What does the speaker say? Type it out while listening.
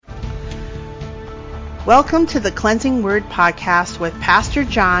Welcome to the Cleansing Word Podcast with Pastor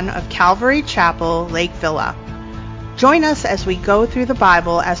John of Calvary Chapel, Lake Villa. Join us as we go through the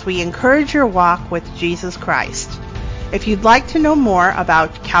Bible as we encourage your walk with Jesus Christ. If you'd like to know more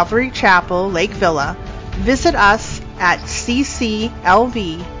about Calvary Chapel, Lake Villa, visit us at cclv.org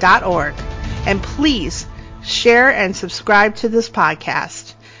and please share and subscribe to this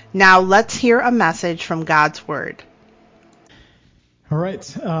podcast. Now let's hear a message from God's Word. All right,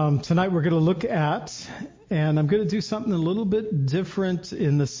 tonight we're going to look at, and I'm going to do something a little bit different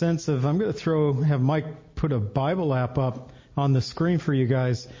in the sense of I'm going to have Mike put a Bible app up on the screen for you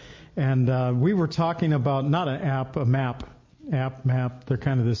guys. And we were talking about, not an app, a map. Map, they're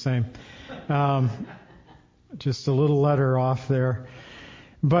kind of the same. Just a little letter off there.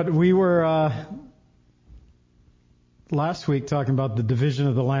 But we were last week talking about the division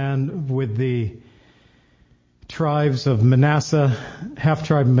of the land with the tribes of Manasseh,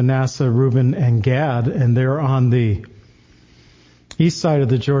 half-tribe Manasseh, Reuben, and Gad, and they're on the east side of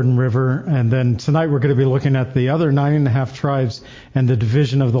the Jordan River. And then tonight we're going to be looking at the other 9.5 tribes and the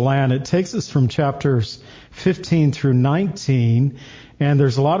division of the land. It takes us from chapters 15 through 19, and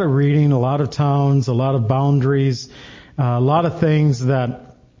there's a lot of reading, a lot of towns, a lot of boundaries, a lot of things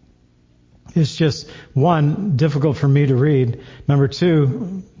that is just, one, difficult for me to read. Number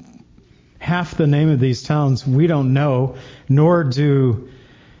two, half the name of these towns we don't know, nor do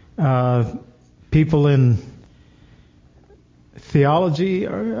people in theology,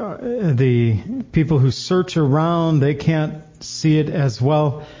 the people who search around, they can't see it as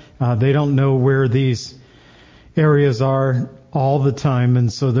well. They don't know where these areas are all the time,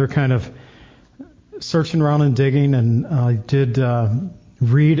 and so they're kind of searching around and digging. And I did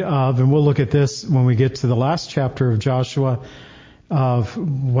read of, and we'll look at this when we get to the last chapter of Joshua, of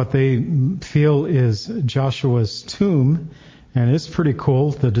what they feel is Joshua's tomb, and it's pretty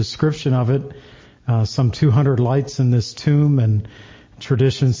cool, the description of it. Some 200 lights in this tomb, and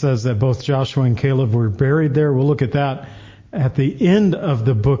tradition says that both Joshua and Caleb were buried there. We'll look at that at the end of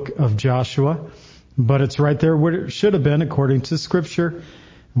the book of Joshua, but it's right there where it should have been according to Scripture,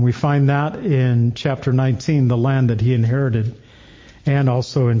 and we find that in chapter 19, the land that he inherited, and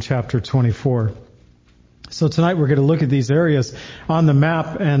also in chapter 24. So tonight we're going to look at these areas on the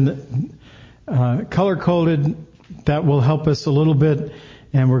map and color-coded. That will help us a little bit.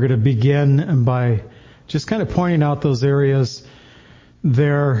 And we're going to begin by just kind of pointing out those areas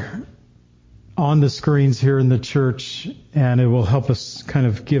there on the screens here in the church. And it will help us kind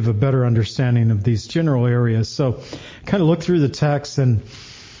of give a better understanding of these general areas. So kind of look through the text, and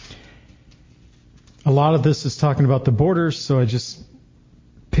a lot of this is talking about the borders. So I just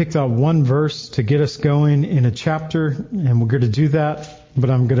picked out one verse to get us going in a chapter, and we're going to do that, but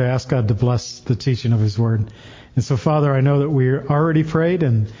I'm going to ask God to bless the teaching of His Word. And so, Father, I know that we already prayed,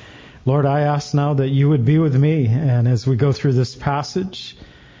 and Lord, I ask now that you would be with me, and as we go through this passage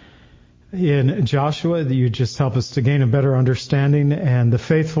in Joshua, that you just help us to gain a better understanding and the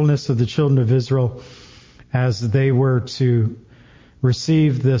faithfulness of the children of Israel as they were to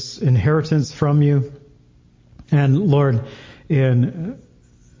receive this inheritance from you. And Lord, in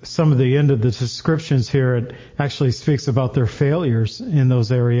some of the end of the descriptions here, it actually speaks about their failures in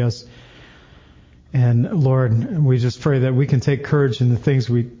those areas. And Lord, we just pray that we can take courage in the things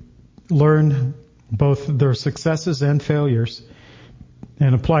we learned, both their successes and failures,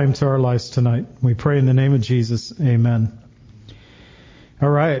 and apply them to our lives tonight. We pray in the name of Jesus. Amen. All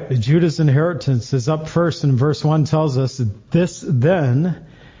right. Judah's inheritance is up first, and verse 1 tells us, "This then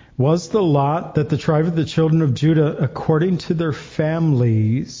was the lot that the tribe of the children of Judah according to their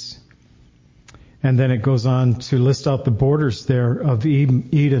families." And then it goes on to list out the borders there of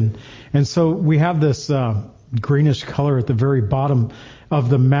Eden. And so we have this greenish color at the very bottom of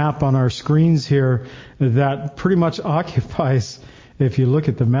the map on our screens here that pretty much occupies, if you look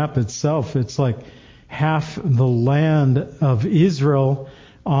at the map itself, it's like half the land of Israel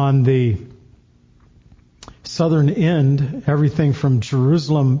on the southern end, everything from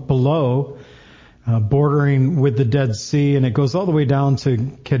Jerusalem below, bordering with the Dead Sea, and it goes all the way down to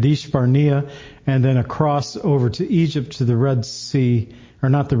Kadesh Barnea, and then across over to Egypt to the Red Sea, or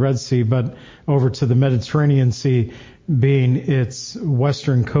not the Red Sea, but over to the Mediterranean Sea, being its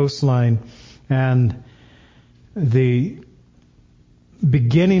western coastline. And the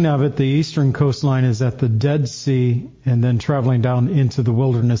beginning of it, the eastern coastline, is at the Dead Sea, and then traveling down into the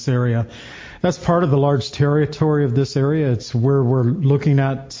wilderness area. That's part of the large territory of this area. It's where we're looking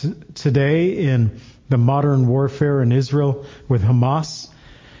at today in the modern warfare in Israel with Hamas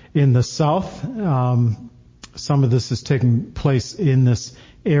in the south. Some of this is taking place in this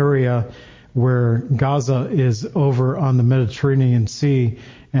area where Gaza is over on the Mediterranean Sea,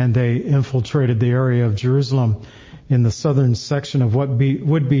 and they infiltrated the area of Jerusalem in the southern section of what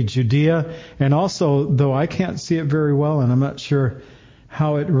would be Judea. And also, though I can't see it very well, and I'm not sure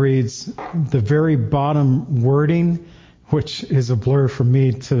how it reads, the very bottom wording, which is a blur from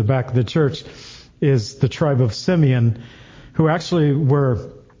me to the back of the church, is the tribe of Simeon, who actually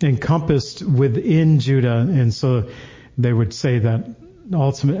were encompassed within Judah. And so they would say that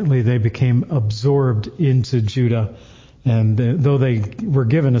ultimately they became absorbed into Judah. And though they were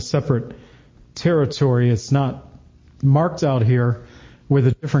given a separate territory, it's not marked out here with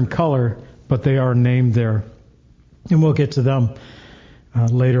a different color, but they are named there. And we'll get to them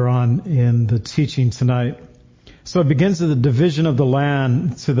later on in the teaching tonight. So it begins with the division of the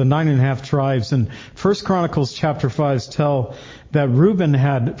land to the 9.5 tribes. And 1 Chronicles chapter 5 tell that Reuben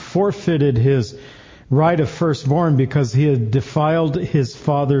had forfeited his right of firstborn because he had defiled his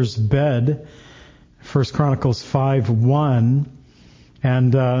father's bed. 1 Chronicles 5:1.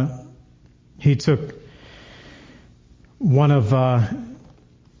 And he took one of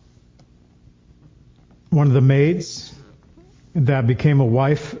the maids that became a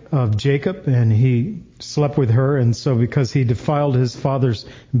wife of Jacob, and he slept with her. And so because he defiled his father's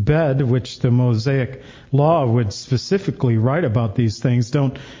bed, which the Mosaic law would specifically write about these things,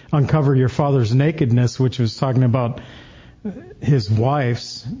 don't uncover your father's nakedness, which was talking about his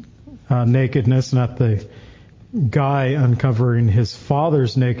wife's nakedness, not the guy uncovering his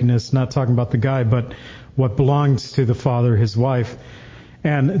father's nakedness, not talking about the guy, but what belongs to the father, his wife.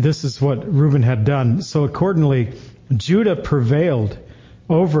 And this is what Reuben had done. So accordingly, Judah prevailed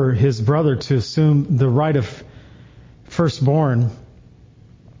over his brother to assume the right of firstborn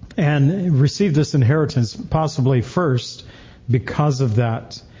and receive this inheritance, possibly first, because of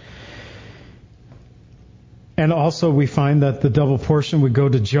that. And also we find that the double portion would go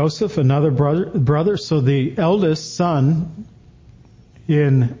to Joseph, another brother. So the eldest son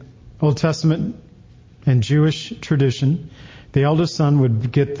in Old Testament and Jewish tradition, the eldest son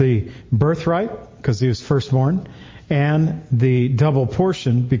would get the birthright because he was firstborn, and the double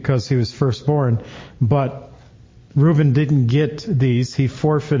portion because he was firstborn. But Reuben didn't get these. He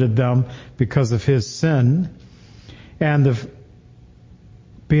forfeited them because of his sin. And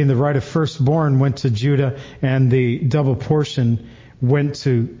being the right of firstborn went to Judah, and the double portion went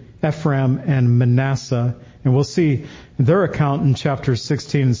to Ephraim and Manasseh. And we'll see their account in chapters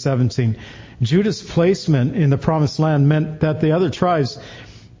 16 and 17. Judah's placement in the promised land meant that the other tribes,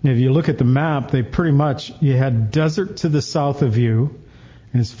 if you look at the map, they pretty much, you had desert to the south of you,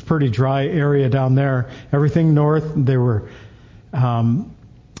 and it's a pretty dry area down there. Everything north, they were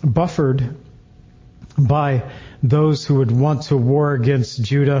buffered by those who would want to war against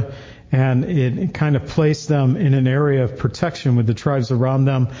Judah, and it kind of placed them in an area of protection with the tribes around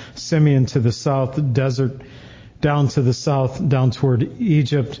them. Simeon to the south, desert down to the south, down toward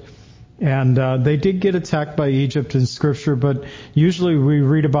Egypt. And they did get attacked by Egypt in Scripture, but usually we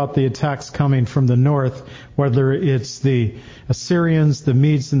read about the attacks coming from the north, whether it's the Assyrians, the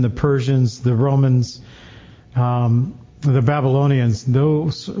Medes and the Persians, the Romans, the Babylonians.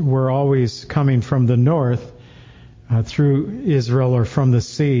 Those were always coming from the north through Israel or from the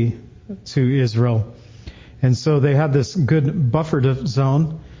sea to Israel. And so they had this good buffered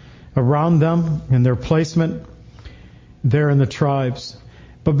zone around them and their placement there in the tribes.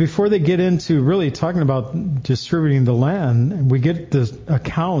 But before they get into really talking about distributing the land, we get the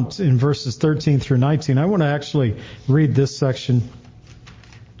account in verses 13 through 19. I want to actually read this section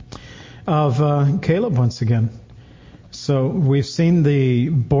of Caleb once again. So we've seen the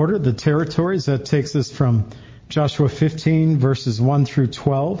border, the territories. That takes us from Joshua 15, verses 1 through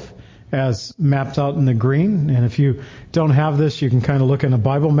 12, as mapped out in the green. And if you don't have this, you can kind of look in a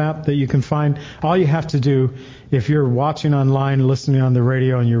Bible map that you can find. All you have to do, if you're watching online, listening on the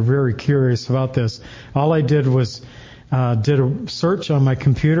radio, and you're very curious about this, all I did was did a search on my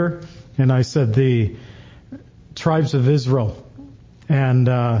computer, and I said the tribes of Israel and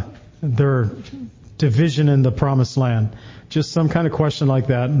their division in the promised land. Just some kind of question like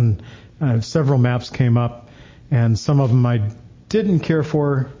that, and several maps came up, and some of them I didn't care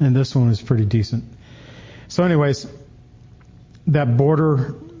for, and this one was pretty decent. So anyways, that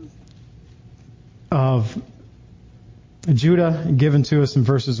border of Judah given to us in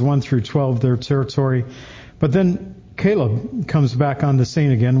verses 1 through 12, their territory. But then Caleb comes back on the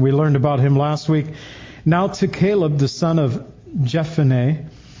scene again. We learned about him last week. Now to Caleb, the son of Jephunneh,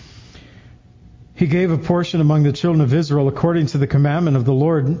 he gave a portion among the children of Israel according to the commandment of the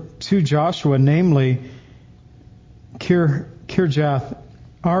Lord to Joshua, namely Kirjath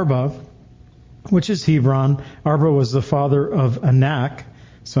Arba, which is Hebron. Arba was the father of Anak,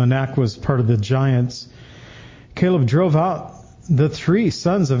 so Anak was part of the giants. Caleb drove out the three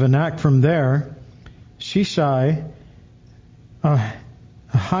sons of Anak from there, Shishai,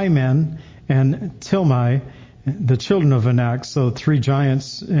 Ahiman, and Tilmai, the children of Anak, so three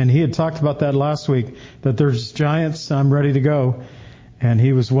giants. And he had talked about that last week, that there's giants, I'm ready to go. And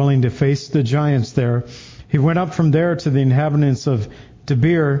he was willing to face the giants there. He went up from there to the inhabitants of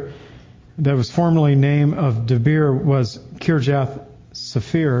Debir, that was formerly name of Debir was Kirjath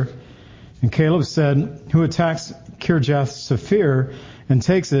Sephir. And Caleb said, who attacks Kirjath Sephir and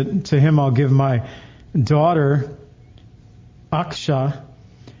takes it, to him I'll give my daughter Aksha.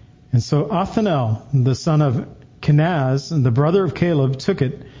 And so Othniel, the son of Kenaz, and the brother of Caleb, took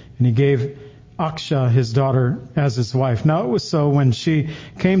it, and he gave Aksha his daughter as his wife. Now it was so when she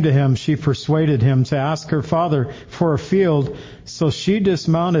came to him, she persuaded him to ask her father for a field. So she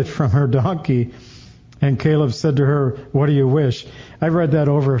dismounted from her donkey, and Caleb said to her, what do you wish? I read that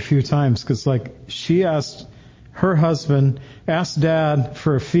over a few times because she asked her husband, asked Dad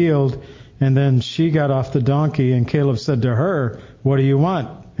for a field, and then she got off the donkey, and Caleb said to her, what do you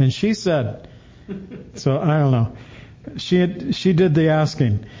want? And she said, so I don't know. She did the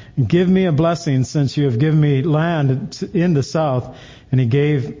asking. Give me a blessing since you have given me land in the south. And he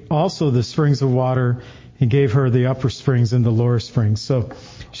gave also the springs of water. He gave her the upper springs and the lower springs. So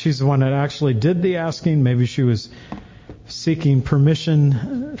she's the one that actually did the asking. Maybe she was seeking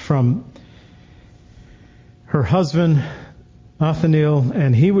permission from her husband, Othniel,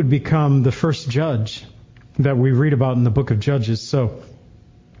 and he would become the first judge that we read about in the book of Judges. So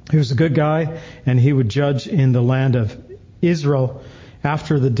he was a good guy, and he would judge in the land of Israel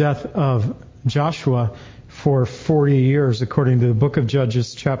after the death of Joshua for 40 years, according to the book of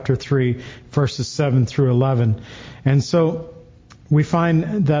Judges, chapter 3, verses 7 through 11. And so we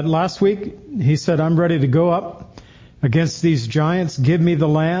find that last week he said, I'm ready to go up against these giants. Give me the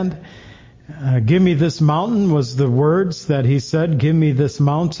land. Give me this mountain was the words that he said. Give me this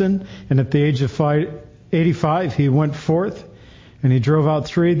mountain. And at the age of 85, he went forth. And he drove out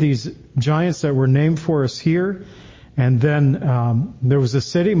three of these giants that were named for us here. And then there was a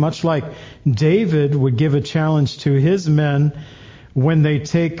city, much like David would give a challenge to his men when they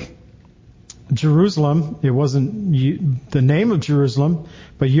take Jerusalem. It wasn't the name of Jerusalem,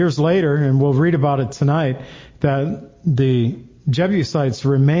 but years later, and we'll read about it tonight, that the Jebusites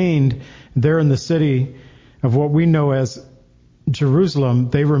remained there in the city of what we know as Jerusalem.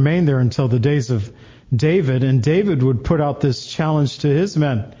 They remained there until the days of David, and David would put out this challenge to his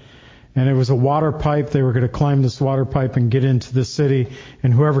men. And it was a water pipe. They were going to climb this water pipe and get into the city.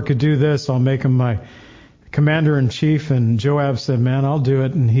 And whoever could do this, I'll make him my commander-in-chief. And Joab said, man, I'll do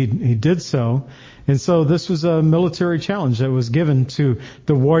it. And he did so. And so this was a military challenge that was given to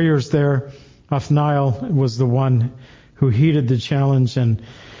the warriors there. Othniel was the one who heeded the challenge and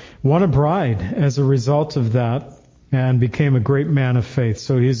won a bride as a result of that and became a great man of faith.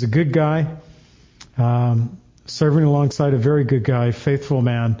 So he's a good guy. Serving alongside a very good guy, faithful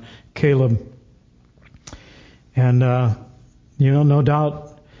man, Caleb. And, no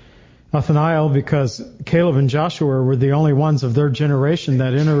doubt Othniel, because Caleb and Joshua were the only ones of their generation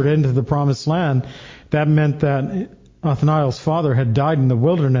that entered into the promised land, that meant that Othniel's father had died in the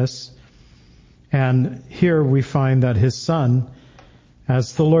wilderness. And here we find that his son,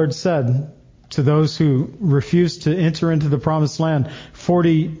 as the Lord said to those who refused to enter into the promised land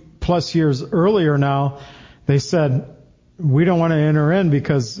 40 plus years earlier now, they said, we don't want to enter in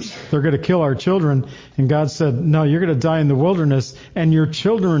because they're going to kill our children. And God said, no, you're going to die in the wilderness and your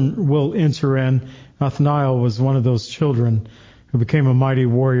children will enter in. Othniel was one of those children who became a mighty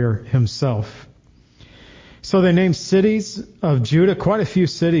warrior himself. So they named cities of Judah, quite a few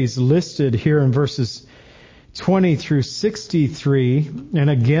cities listed here in verses 20 through 63. And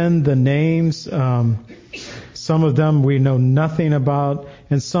again, the names, some of them we know nothing about,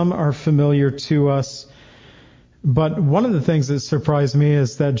 and some are familiar to us. But one of the things that surprised me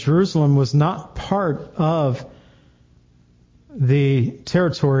is that Jerusalem was not part of the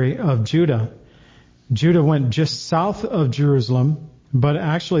territory of Judah. Judah went just south of Jerusalem, but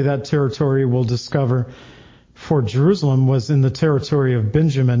actually that territory we'll discover for Jerusalem was in the territory of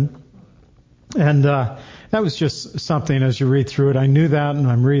Benjamin. And that was just something as you read through it. I knew that, and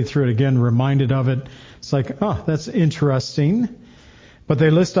I'm reading through it again, reminded of it. It's like, oh, that's interesting. But they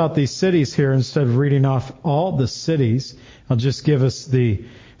list out these cities here instead of reading off all the cities. I'll just give us the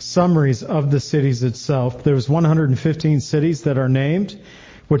summaries of the cities itself. There's 115 cities that are named,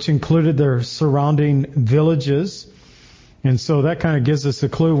 which included their surrounding villages. And so that kind of gives us a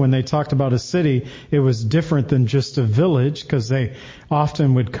clue when they talked about a city, it was different than just a village, because they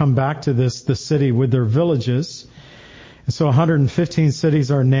often would come back to this, the city with their villages. And so 115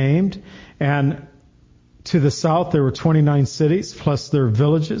 cities are named, and To the south, there were 29 cities, plus their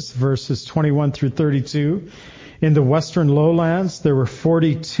villages, verses 21 through 32. In the western lowlands, there were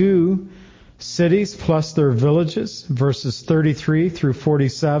 42 cities, plus their villages, verses 33 through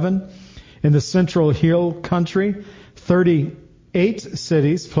 47. In the central hill country, 38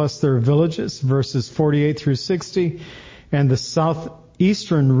 cities, plus their villages, verses 48 through 60. And the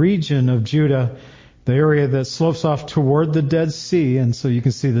southeastern region of Judah, the area that slopes off toward the Dead Sea, and so you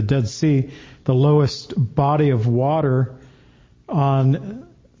can see the Dead Sea, the lowest body of water on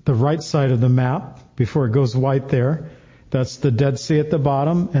the right side of the map before it goes white there. That's the Dead Sea at the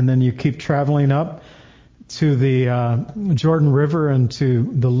bottom, and then you keep traveling up to the Jordan River and to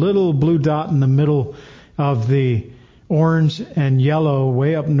the little blue dot in the middle of the orange and yellow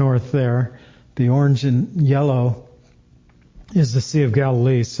way up north there. The orange and yellow is the Sea of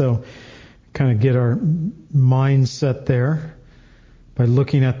Galilee, so kind of get our mindset there by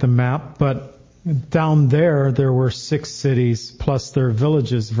looking at the map. But down there were 6 cities plus their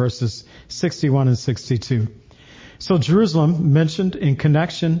villages, verses 61 and 62. So Jerusalem mentioned in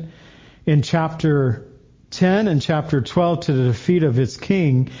connection in chapter 10 and chapter 12 to the defeat of its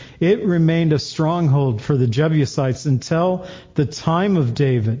king. It remained a stronghold for the Jebusites until the time of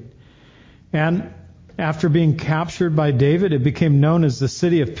David. And after being captured by David, it became known as the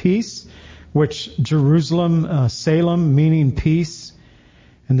City of Peace, which Jerusalem, Salem, meaning peace,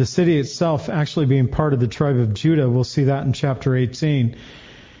 and the city itself actually being part of the tribe of Judah. We'll see that in chapter 18.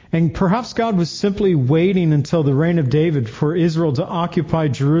 And perhaps God was simply waiting until the reign of David for Israel to occupy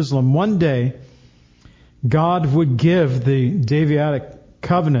Jerusalem. One day, God would give the Davidic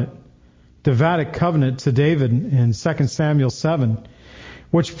covenant to David in 2 Samuel 7,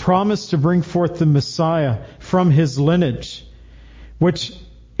 which promised to bring forth the Messiah from his lineage, which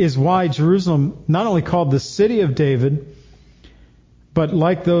is why Jerusalem, not only called the city of David, but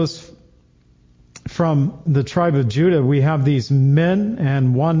like those from the tribe of Judah, we have these men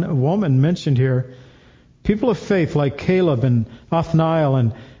and one woman mentioned here, people of faith like Caleb and Othniel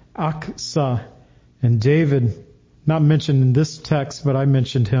and Achsah and David, not mentioned in this text, but I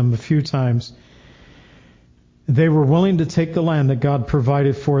mentioned him a few times. They were willing to take the land that God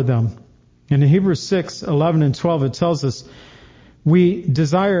provided for them. And in Hebrews 6, 11 and 12, it tells us, we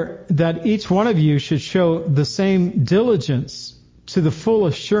desire that each one of you should show the same diligence to the full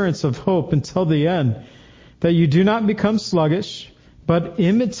assurance of hope until the end, that you do not become sluggish, but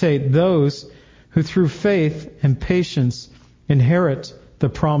imitate those who through faith and patience inherit the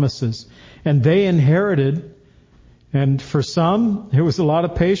promises. And they inherited, and for some, it was a lot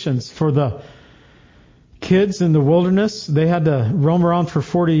of patience. For the kids in the wilderness, they had to roam around for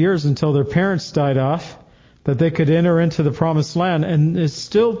 40 years until their parents died off, that they could enter into the promised land, and it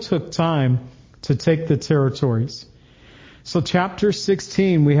still took time to take the territories. So chapter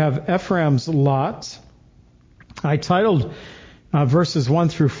 16, we have Ephraim's lot. I titled verses 1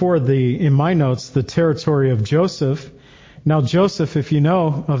 through 4 in my notes, the territory of Joseph. Now Joseph, if you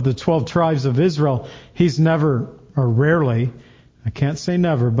know of the 12 tribes of Israel, he's never, or rarely, I can't say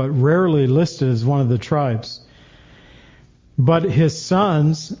never, but rarely listed as one of the tribes. But his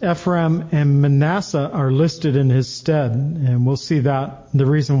sons, Ephraim and Manasseh, are listed in his stead. And we'll see that, the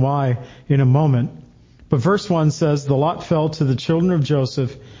reason why, in a moment. But verse 1 says, the lot fell to the children of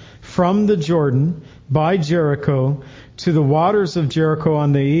Joseph from the Jordan by Jericho to the waters of Jericho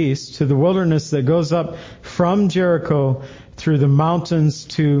on the east, to the wilderness that goes up from Jericho through the mountains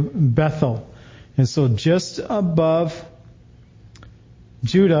to Bethel. And so just above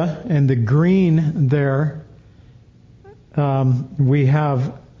Judah and the green there, we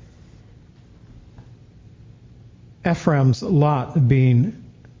have Ephraim's lot being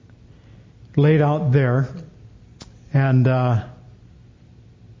laid out there, and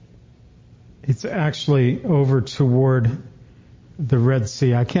it's actually over toward the Red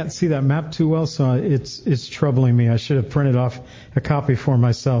Sea. I can't see that map too well, so it's troubling me. I should have printed off a copy for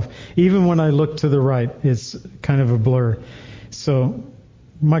myself. Even when I look to the right, it's kind of a blur. So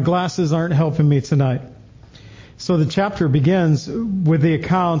my glasses aren't helping me tonight. So the chapter begins with the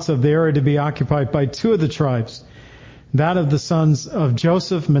accounts of the area to be occupied by 2 of the tribes. That of the sons of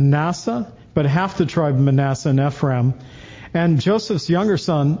Joseph, Manasseh, but half the tribe Manasseh and Ephraim. And Joseph's younger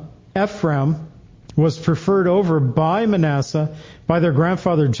son, Ephraim, was preferred over by Manasseh, by their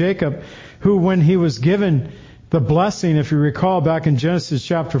grandfather Jacob, who when he was given the blessing, if you recall back in Genesis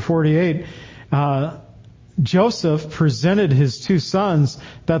chapter 48, Joseph presented his 2 sons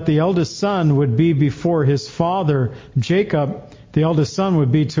that the eldest son would be before his father Jacob. The eldest son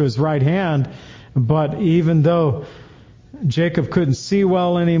would be to his right hand. But even though Jacob couldn't see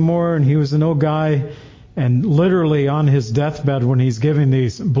well anymore and he was an old guy, And literally on his deathbed when he's giving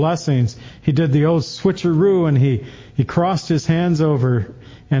these blessings, he did the old switcheroo and he crossed his hands over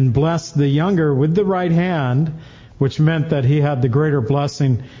and blessed the younger with the right hand, which meant that he had the greater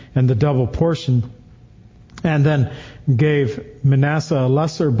blessing and the double portion. And then gave Manasseh a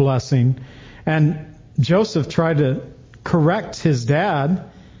lesser blessing. And Joseph tried to correct his dad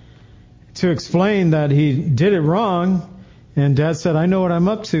to explain that he did it wrong. And Dad said, "I know what I'm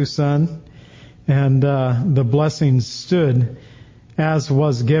up to, son." And the blessing stood as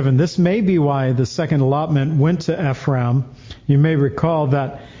was given. This may be why the second allotment went to Ephraim. You may recall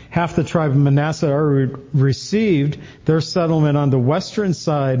that half the tribe of Manasseh already received their settlement on the western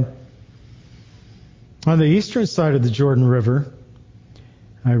side, on the eastern side of the Jordan River.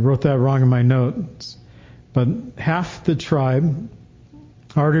 I wrote that wrong in my notes. But half the tribe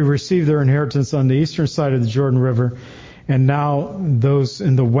already received their inheritance on the eastern side of the Jordan River. And now those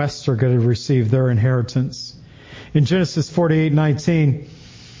in the west are going to receive their inheritance. In Genesis 48:19,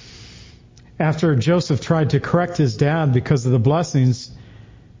 after Joseph tried to correct his dad because of the blessings,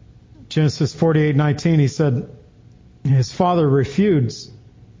 Genesis 48:19, he said, his father refused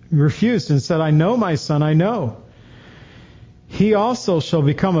and said, "I know, my son, I know. He also shall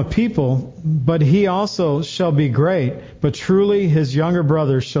become a people, but he also shall be great. But truly his younger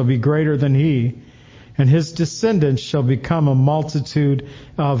brother shall be greater than he, and his descendants shall become a multitude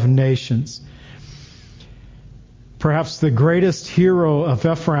of nations." Perhaps the greatest hero of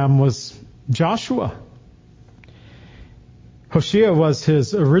Ephraim was Joshua. Hoshea was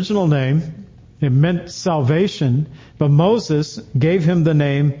his original name. It meant salvation, but Moses gave him the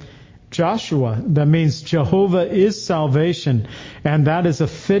name Joshua. That means Jehovah is salvation, and that is a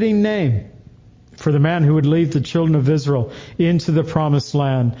fitting name for the man who would lead the children of Israel into the promised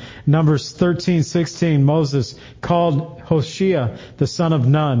land. Numbers 13:16, Moses called Hoshea, the son of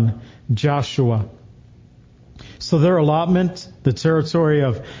Nun, Joshua. So their allotment, the territory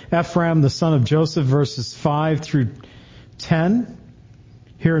of Ephraim, the son of Joseph, verses 5 through 10,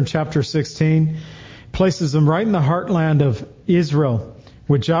 here in chapter 16, places them right in the heartland of Israel,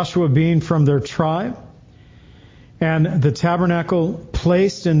 with Joshua being from their tribe, and the tabernacle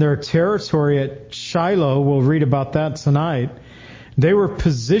placed in their territory at Shiloh. We'll read about that tonight. They were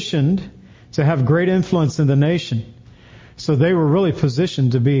positioned to have great influence in the nation. So they were really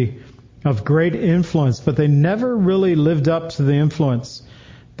positioned to be of great influence, but they never really lived up to the influence,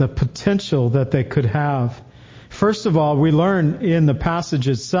 the potential that they could have. First of all, we learn in the passage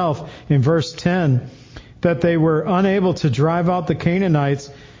itself, in verse 10, that they were unable to drive out the Canaanites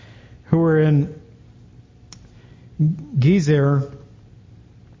who were in Gezer,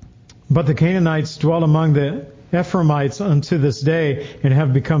 but the Canaanites dwell among the Ephraimites unto this day and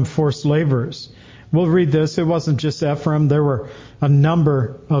have become forced laborers. We'll read this. It wasn't just Ephraim. There were a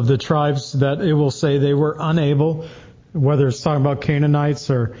number of the tribes that it will say they were unable, whether it's talking about Canaanites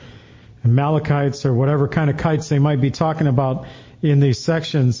or Amalekites or whatever kind of kites they might be talking about in these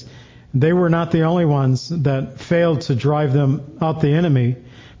sections. They were not the only ones that failed to drive them out the enemy.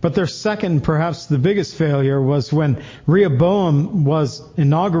 But their second, perhaps the biggest failure, was when Rehoboam was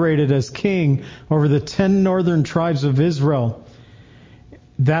inaugurated as king over the 10 northern tribes of Israel.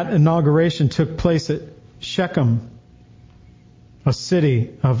 That inauguration took place at Shechem, a city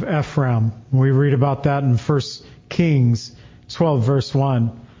of Ephraim. We read about that in 1 Kings 12, verse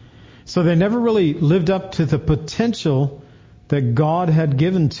 1. So they never really lived up to the potential that God had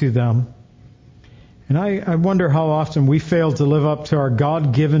given to them. And I wonder how often we fail to live up to our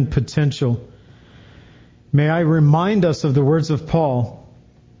God-given potential. May I remind us of the words of Paul,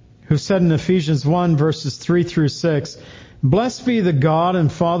 who said in Ephesians 1, verses 3 through 6, "Blessed be the God and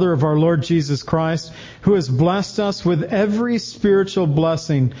Father of our Lord Jesus Christ, who has blessed us with every spiritual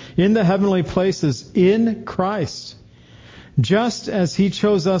blessing in the heavenly places in Christ, just as He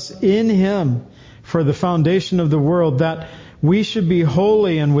chose us in Him for the foundation of the world, that we should be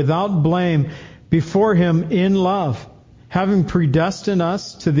holy and without blame before Him in love, having predestined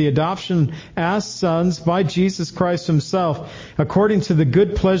us to the adoption as sons by Jesus Christ Himself, according to the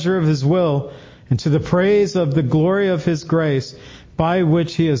good pleasure of His will, and to the praise of the glory of His grace, by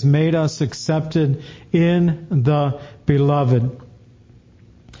which He has made us accepted in the Beloved."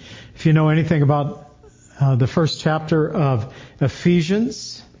 If you know anything about the first chapter of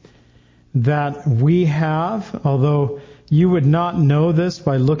Ephesians that we have, although you would not know this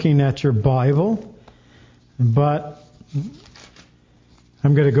by looking at your Bible, but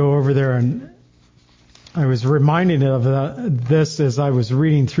I'm going to go over there, and I was reminded of this as I was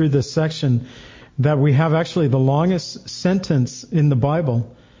reading through this section, that we have actually the longest sentence in the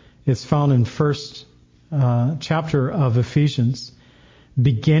Bible. It's found in first chapter of Ephesians.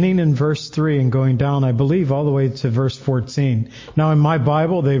 beginning in verse 3 and going down, I believe, all the way to verse 14. Now, in my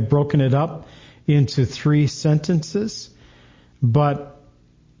Bible, they've broken it up into 3 sentences, but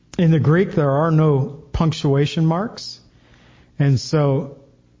in the Greek, there are no punctuation marks. And so,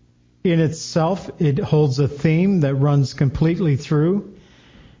 in itself, it holds a theme that runs completely through.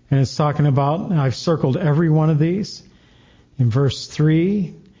 And it's talking about, and I've circled every one of these. In verse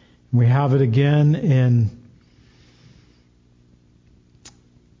 3, we have it again in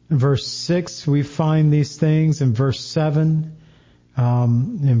verse 6, we find these things. In verse 7,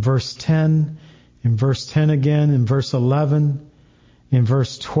 in verse 10, in verse 10 again, in verse 11, in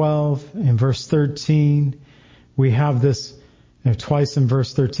verse 12, in verse 13. We have this twice in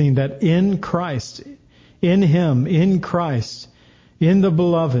verse 13, that in Christ, in Him, in Christ, in the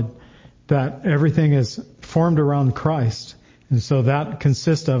Beloved, that everything is formed around Christ. And so that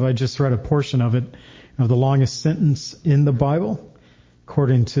consists of, I just read a portion of it, of the longest sentence in the Bible,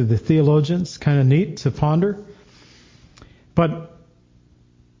 according to the theologians. Kind of neat to ponder. But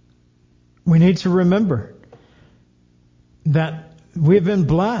we need to remember that we've been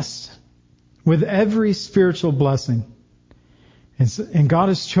blessed with every spiritual blessing. And God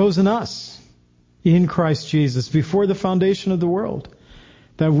has chosen us in Christ Jesus before the foundation of the world,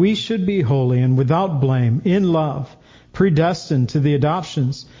 that we should be holy and without blame, in love, predestined to the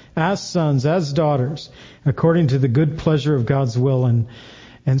adoptions as sons, as daughters, according to the good pleasure of God's will.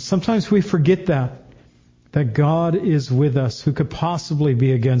 And sometimes we forget that God is with us. Who could possibly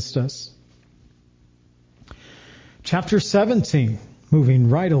be against us? Chapter 17, moving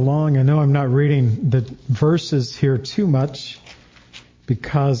right along. I know I'm not reading the verses here too much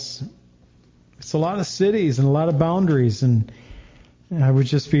because it's a lot of cities and a lot of boundaries, and I would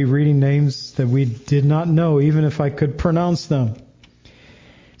just be reading names that we did not know, even if I could pronounce them.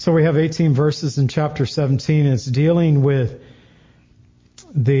 So we have 18 verses in chapter 17. It's dealing with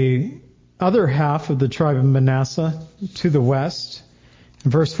the other half of the tribe of Manasseh to the west.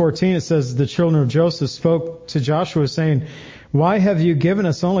 In verse 14 it says, the children of Joseph spoke to Joshua, saying, why have you given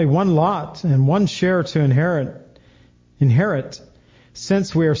us only one lot and one share to inherit,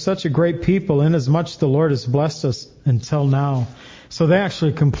 since we are such a great people, inasmuch the Lord has blessed us until now? So they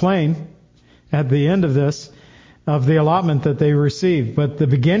actually complain at the end of this, of the allotment that they received. But the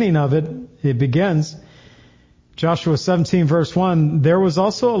beginning of it begins, Joshua 17 verse 1, there was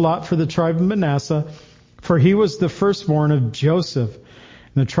also a lot for the tribe of Manasseh, for he was the firstborn of Joseph.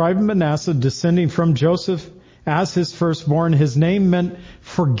 And the tribe of Manasseh, descending from Joseph as his firstborn, his name meant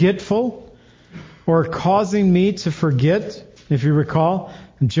forgetful, or causing me to forget. If you recall,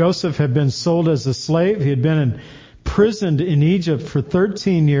 Joseph had been sold as a slave. He had been imprisoned in Egypt for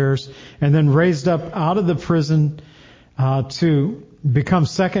 13 years and then raised up out of the prison to become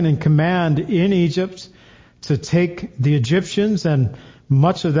second in command in Egypt, to take the Egyptians and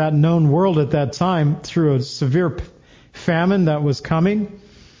much of that known world at that time through a severe famine that was coming.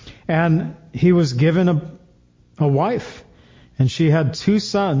 And he was given a wife, and she had 2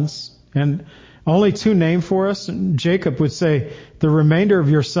 sons, and only 2 named for us. Jacob would say, the remainder of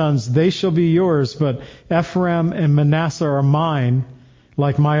your sons, they shall be yours, but Ephraim and Manasseh are mine,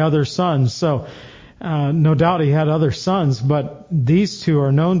 like my other sons. So no doubt he had other sons, but these 2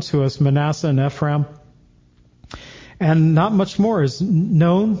 are known to us, Manasseh and Ephraim. And not much more is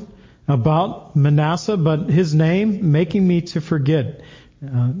known about Manasseh, but his name, making me to forget.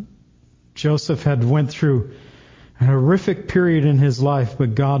 Joseph had went through a horrific period in his life,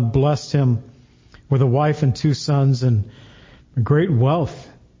 but God blessed him with a wife and 2 sons and great wealth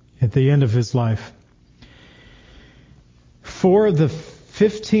at the end of his life. 4 of the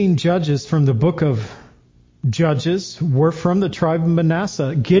 15 judges from the book of Judges were from the tribe of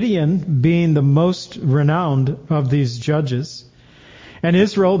Manasseh, Gideon being the most renowned of these judges. And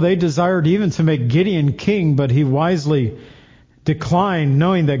Israel, they desired even to make Gideon king, but he wisely declined,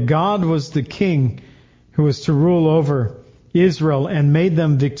 knowing that God was the king who was to rule over Israel and made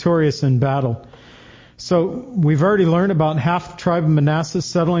them victorious in battle. So we've already learned about half the tribe of Manasseh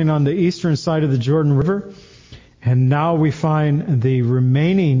settling on the eastern side of the Jordan River. And now we find the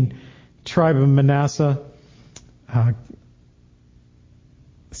remaining tribe of Manasseh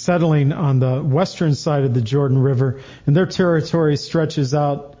settling on the western side of the Jordan River. And their territory stretches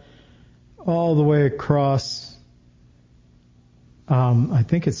out all the way across, I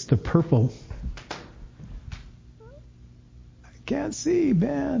think it's the purple. Can't see,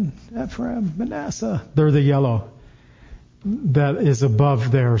 Ben, Ephraim, Manasseh. They're the yellow that is above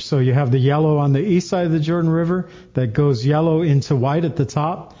there. So you have the yellow on the east side of the Jordan River that goes yellow into white at the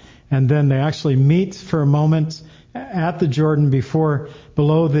top. And then they actually meet for a moment at the Jordan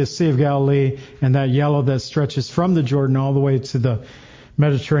below the Sea of Galilee, and that yellow that stretches from the Jordan all the way to the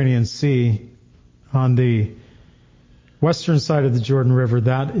Mediterranean Sea. On the western side of the Jordan River,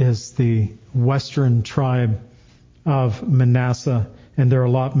 that is the western tribe of Manasseh and their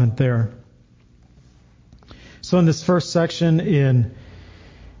allotment there. So in this first section, in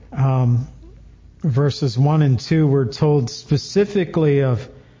verses 1 and 2, we're told specifically of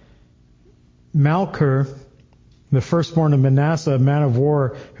Malchir, the firstborn of Manasseh, a man of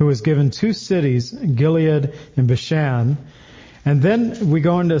war, who was given 2 cities, Gilead and Bashan. And then we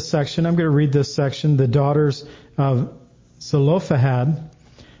go into a section, I'm going to read this section, the daughters of Zelophehad.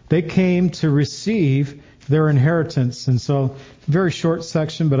 They came to receive their inheritance. And so, very short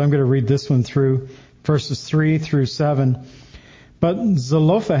section, but I'm going to read this one through, verses 3 through 7. But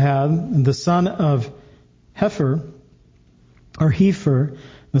Zelophehad, the son of Hefer,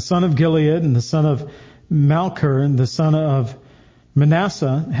 the son of Gilead, and the son of Malchir, the son of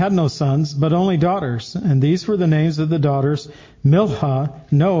Manasseh, had no sons, but only daughters. And these were the names of the daughters: Milcah,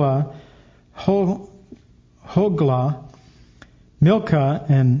 Noah, Hoglah, Milcah,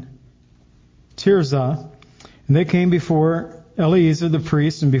 and Tirzah. And they came before Eleazar the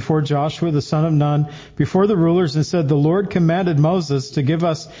priest and before Joshua the son of Nun, before the rulers, and said, "The Lord commanded Moses to give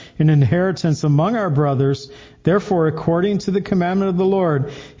us an inheritance among our brothers. Therefore, according to the commandment of the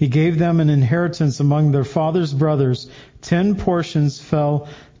Lord, he gave them an inheritance among their father's brothers. 10 portions fell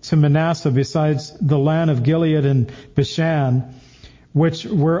to Manasseh, besides the land of Gilead and Bashan, which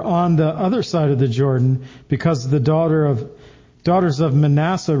were on the other side of the Jordan, because the daughters of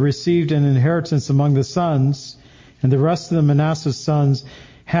Manasseh received an inheritance among the sons. And the rest of the Manasseh sons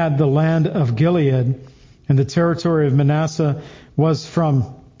had the land of Gilead, and the territory of Manasseh was from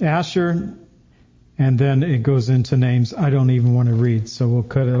Asher." And then it goes into names I don't even want to read, so we'll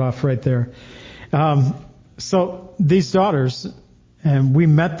cut it off right there. So these daughters, and we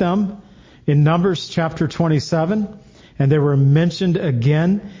met them in Numbers chapter 27, and they were mentioned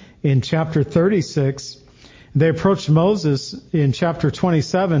again in chapter 36. They approached Moses in chapter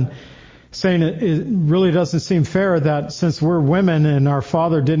 27, saying it really doesn't seem fair that since we're women and our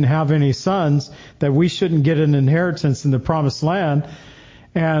father didn't have any sons, that we shouldn't get an inheritance in the promised land.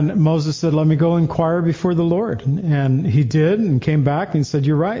 And Moses said, "Let me go inquire before the Lord." And he did, and came back and said,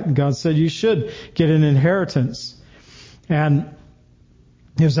 "You're right." And God said, "You should get an inheritance." And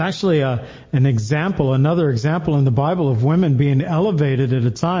there's actually another example in the Bible of women being elevated at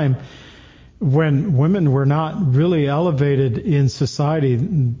a time when women were not really elevated in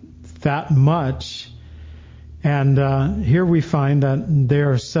society that much. And here we find that they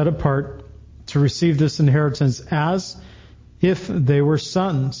are set apart to receive this inheritance as if they were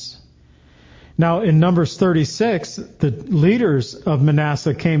sons. Now in Numbers 36, the leaders of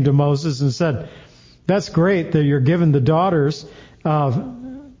Manasseh came to Moses and said, "That's great that you're given the daughters of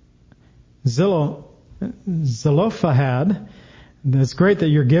Zelophehad. That's great that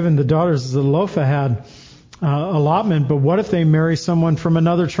you're given the daughters of Zelophehad allotment, but what if they marry someone from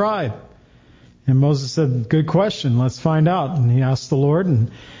another tribe?" And Moses said, "Good question. Let's find out." And he asked the Lord, and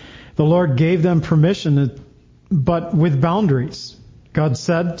the Lord gave them permission, but with boundaries. God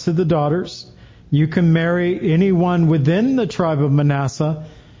said to the daughters, "You can marry anyone within the tribe of Manasseh,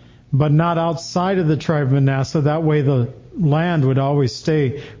 but not outside of the tribe of Manasseh. That way the land would always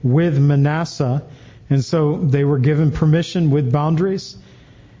stay with Manasseh." And so they were given permission with boundaries.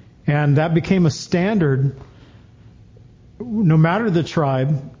 And that became a standard, no matter the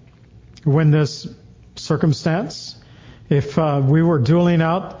tribe, when this circumstance, if we were dueling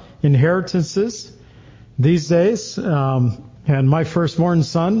out inheritances these days, and my firstborn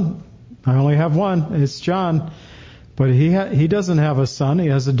son, I only have one, it's John, but he doesn't have a son, he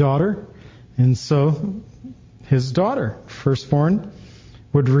has a daughter, and so his daughter, firstborn,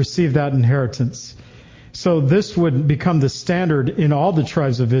 would receive that inheritance. So this would become the standard in all the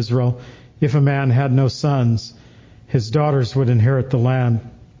tribes of Israel. If a man had no sons, his daughters would inherit the land.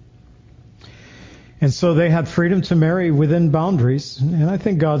 And so they had freedom to marry within boundaries. And I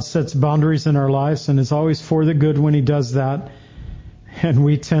think God sets boundaries in our lives, and it's always for the good when he does that. And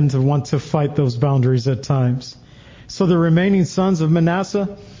we tend to want to fight those boundaries at times. So the remaining sons of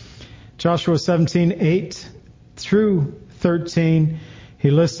Manasseh, Joshua 17:8 through 13,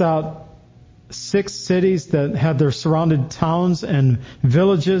 he lists out 6 cities that had their surrounded towns and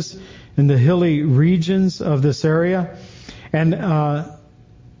villages in the hilly regions of this area. And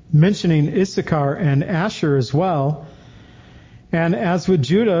mentioning Issachar and Asher as well. And as with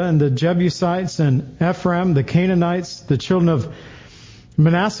Judah and the Jebusites and Ephraim, the Canaanites, the children of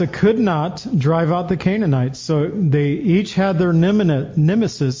Manasseh could not drive out the Canaanites. So they each had their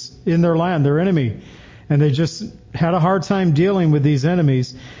nemesis in their land, their enemy. And they just had a hard time dealing with these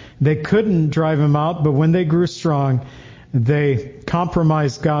enemies. They couldn't drive them out, but when they grew strong, they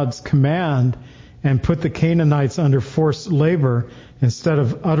compromised God's command and put the Canaanites under forced labor instead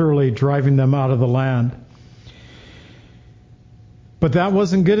of utterly driving them out of the land. But that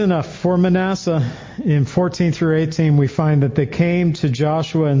wasn't good enough for Manasseh. In 14 through 18, we find that they came to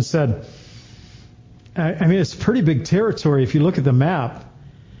Joshua and said, I mean, it's pretty big territory if you look at the map.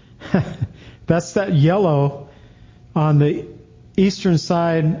 That's that yellow on the eastern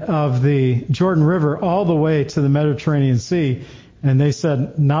side of the Jordan River all the way to the Mediterranean Sea. And they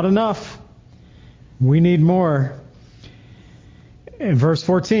said, not enough. We need more. In verse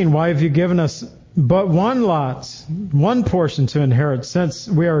 14, why have you given us but one lot, one portion to inherit, since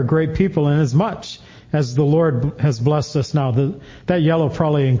we are a great people, inasmuch as the Lord has blessed us now? That yellow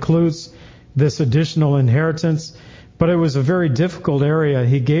probably includes this additional inheritance, but it was a very difficult area.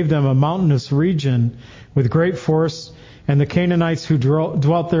 He gave them a mountainous region with great forests, and the Canaanites who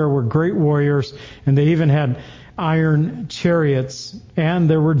dwelt there were great warriors, and they even had iron chariots, and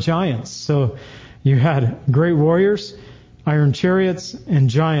there were giants. So you had great warriors, iron chariots, and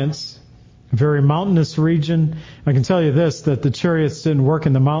giants. A very mountainous region. I can tell you this, that the chariots didn't work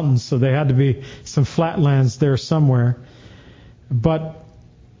in the mountains, so they had to be some flatlands there somewhere. But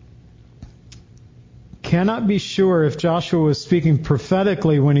cannot be sure if Joshua was speaking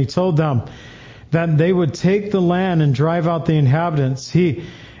prophetically when he told them that they would take the land and drive out the inhabitants. He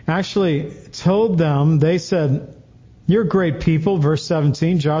actually told them, they said, you're great people, verse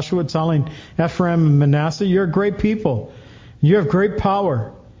 17, Joshua telling Ephraim and Manasseh, you're a great people. You have great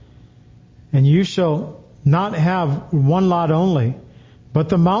power. And you shall not have one lot only, but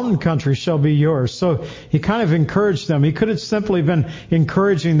the mountain country shall be yours. So he kind of encouraged them. He could have simply been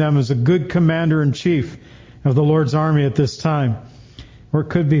encouraging them as a good commander-in-chief of the Lord's army at this time. Or it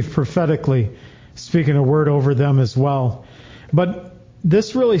could be prophetically speaking a word over them as well. But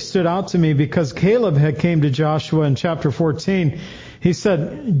this really stood out to me because Caleb had came to Joshua in chapter 14. He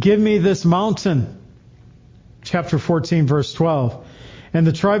said, give me this mountain. Chapter 14, verse 12. And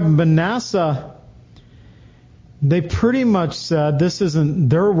the tribe of Manasseh, they pretty much said, this isn't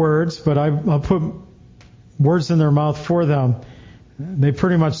their words, but I'll put words in their mouth for them. They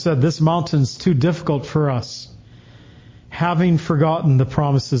pretty much said, this mountain's too difficult for us, having forgotten the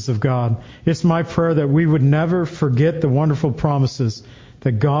promises of God. It's my prayer that we would never forget the wonderful promises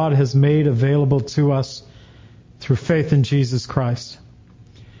that God has made available to us through faith in Jesus Christ.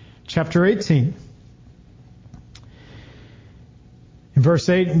 Chapter 18. In verse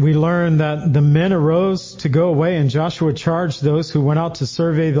 8, we learn that the men arose to go away, and Joshua charged those who went out to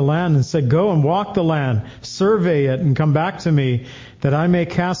survey the land and said, go and walk the land, survey it, and come back to me, that I may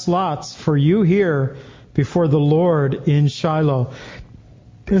cast lots for you here before the Lord in Shiloh.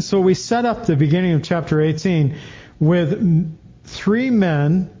 And so we set up the beginning of chapter 18 with 3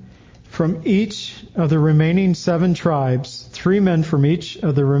 men from each of the remaining 7 tribes, 3 men from each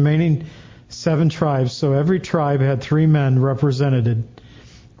of the remaining 7 tribes. So every tribe had 3 men represented,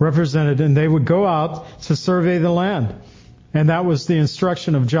 and they would go out to survey the land. And that was the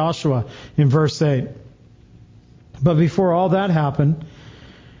instruction of Joshua in verse 8. But before all that happened,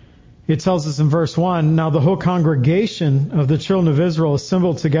 it tells us in verse 1, now the whole congregation of the children of Israel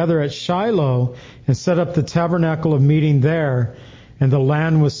assembled together at Shiloh and set up the tabernacle of meeting there, and the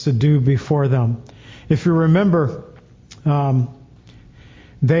land was subdued before them. If you remember,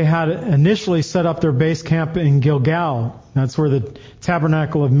 they had initially set up their base camp in Gilgal. That's where the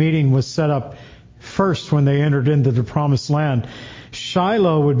tabernacle of meeting was set up first when they entered into the promised land.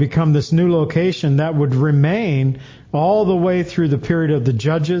 Shiloh would become this new location that would remain all the way through the period of the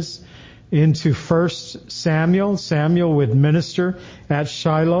Judges into 1 Samuel. Samuel would minister at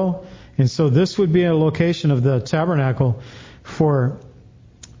Shiloh. And so this would be a location of the tabernacle for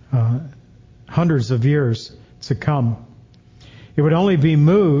hundreds of years to come. It would only be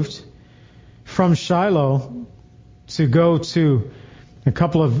moved from Shiloh to go to a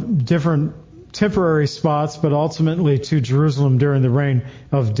couple of different temporary spots, but ultimately to Jerusalem during the reign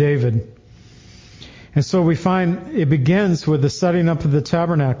of David. And so we find it begins with the setting up of the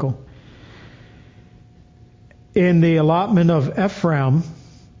tabernacle. In the allotment of Ephraim,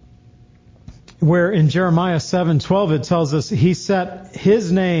 where in Jeremiah 7:12 it tells us he set his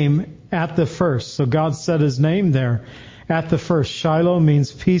name at the first. So God set his name there at the first. Shiloh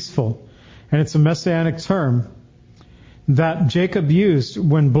means peaceful, and it's a messianic term that Jacob used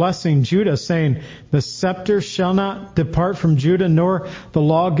when blessing Judah, saying, the scepter shall not depart from Judah, nor the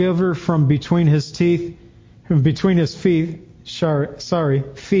lawgiver from between his feet,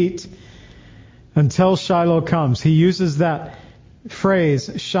 until Shiloh comes. He uses that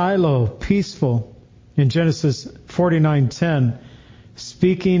phrase, Shiloh, peaceful, in Genesis 49:10,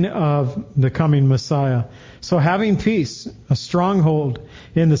 speaking of the coming Messiah. So having peace, a stronghold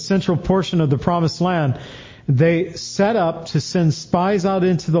in the central portion of the promised land, they set up to send spies out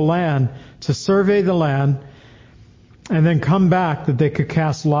into the land to survey the land and then come back that they could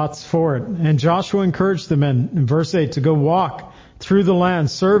cast lots for it. And Joshua encouraged the men in verse 8 to go walk through the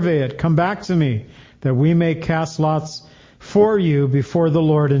land, survey it, come back to me, that we may cast lots for you before the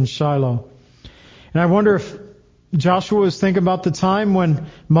Lord in Shiloh. And I wonder if Joshua was thinking about the time when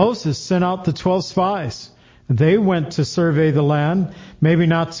Moses sent out the 12 spies. They went to survey the land, maybe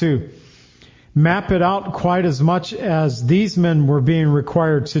not to map it out quite as much as these men were being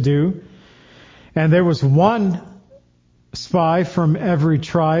required to do. And there was one spy from every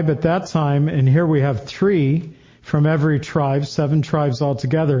tribe at that time, and here we have 3 from every tribe, 7 tribes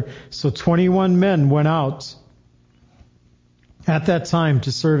altogether. So 21 men went out at that time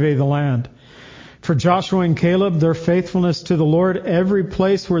to survey the land. For Joshua and Caleb, their faithfulness to the Lord, every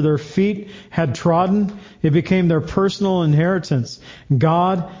place where their feet had trodden, it became their personal inheritance.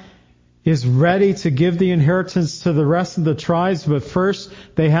 God is ready to give the inheritance to the rest of the tribes, but first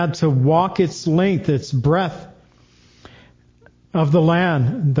they had to walk its length, its breadth of the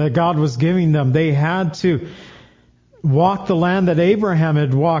land that God was giving them. They had to walk the land that Abraham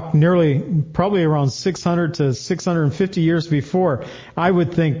had walked probably around 600 to 650 years before. I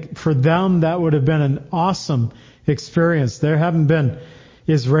would think for them that would have been an awesome experience. There haven't been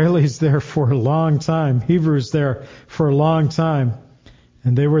Israelis there for a long time, Hebrews there for a long time.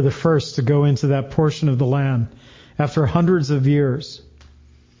 And they were the first to go into that portion of the land after hundreds of years.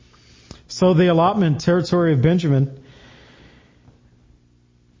 So the allotment territory of Benjamin,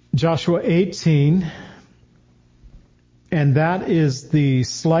 Joshua 18, and that is the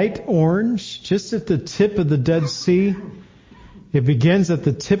slight orange, just at the tip of the Dead Sea. It begins at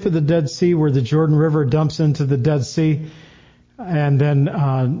the tip of the Dead Sea where the Jordan River dumps into the Dead Sea, and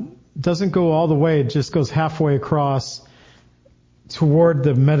then doesn't go all the way, it just goes halfway across toward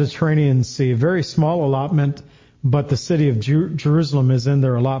the Mediterranean Sea. A very small allotment, but the city of Jerusalem is in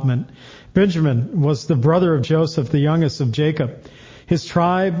their allotment. Benjamin was the brother of Joseph, the youngest of Jacob. His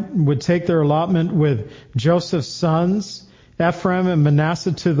tribe would take their allotment with Joseph's sons, Ephraim and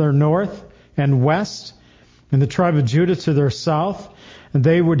Manasseh to their north and west, and the tribe of Judah to their south. And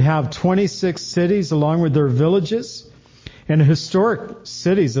they would have 26 cities along with their villages, and historic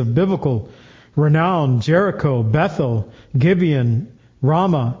cities of biblical renown: Jericho, Bethel, Gibeon,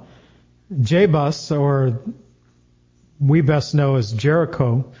 Ramah, Jebus, or we best know as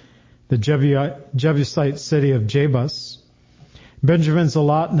Jericho, the Jebusite city of Jebus. Benjamin's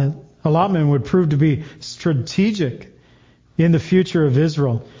allotment would prove to be strategic in the future of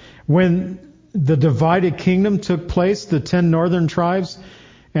Israel. When the divided kingdom took place, the 10 northern tribes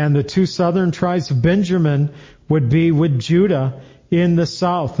and the 2 southern tribes, Benjamin would be with Judah in the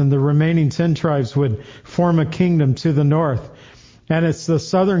south, and the remaining 10 tribes would form a kingdom to the north. And it's the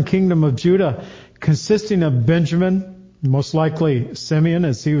southern kingdom of Judah consisting of Benjamin, most likely Simeon,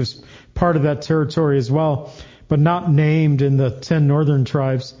 as he was part of that territory as well, but not named in the 10 northern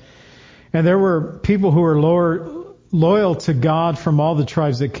tribes. And there were people who were loyal to God from all the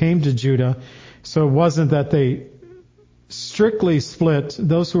tribes that came to Judah. So it wasn't that they strictly split.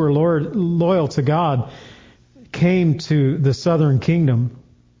 Those who were loyal to God came to the southern kingdom,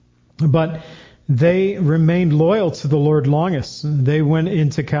 but they remained loyal to the Lord longest. They went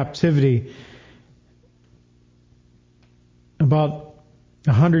into captivity about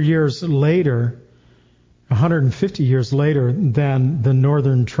 100 years later, 150 years later than the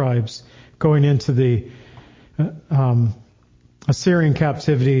northern tribes, going into the Assyrian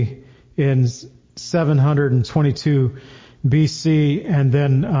captivity in 722 BC, and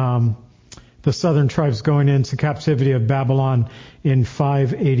then the southern tribes going into captivity of Babylon in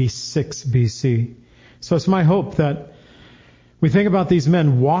 586 BC. So it's my hope that we think about these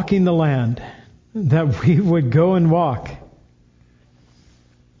men walking the land, that we would go and walk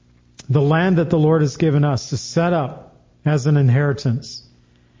the land that the Lord has given us to set up as an inheritance.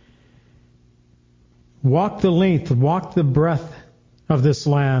 Walk the length, walk the breadth of this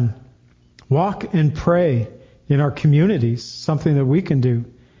land. Walk and pray in our communities, something that we can do,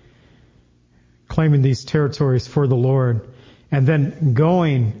 claiming these territories for the Lord, and then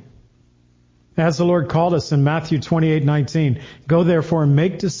going as the Lord called us in Matthew 28:19. Go therefore and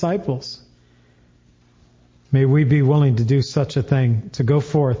make disciples. May we be willing to do such a thing, to go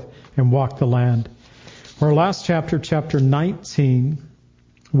forth and walk the land. Our last chapter, chapter 19,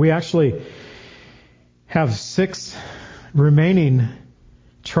 we actually have 6 remaining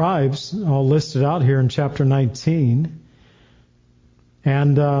tribes all listed out here in chapter 19,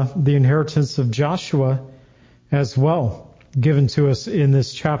 and the inheritance of Joshua as well. given to us in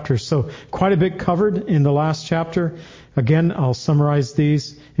this chapter. So quite a bit covered in the last chapter. Again, I'll summarize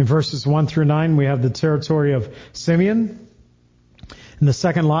these. In verses 1 through 9, we have the territory of Simeon. And the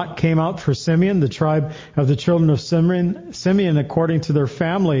second lot came out for Simeon, the tribe of the children of Simeon according to their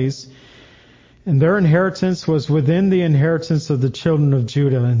families. And their inheritance was within the inheritance of the children of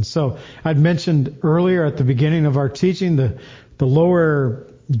Judah. And so I'd mentioned earlier at the beginning of our teaching, the lower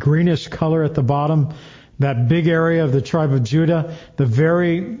greenish color at the bottom, that big area of the tribe of Judah, the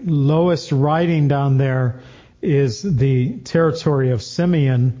very lowest writing down there is the territory of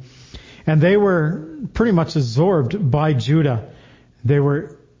Simeon. And they were pretty much absorbed by Judah. They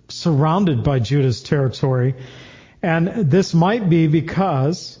were surrounded by Judah's territory. And this might be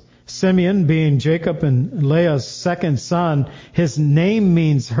because Simeon, being Jacob and Leah's second son, his name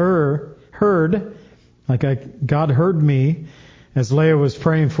means heard, like God heard me, as Leah was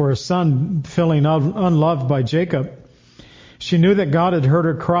praying for a son, feeling unloved by Jacob. She knew that God had heard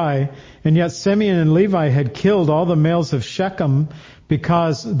her cry, and yet Simeon and Levi had killed all the males of Shechem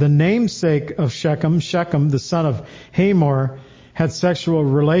because the namesake of Shechem, the son of Hamor, had sexual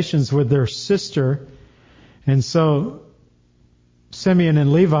relations with their sister. And so Simeon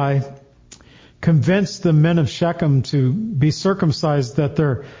and Levi convinced the men of Shechem to be circumcised, that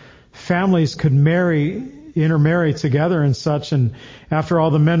their families could intermarry together and such. And after all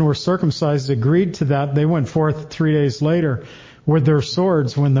the men were circumcised, agreed to that, they went forth 3 days later with their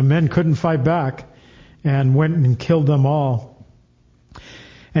swords when the men couldn't fight back, and went and killed them all.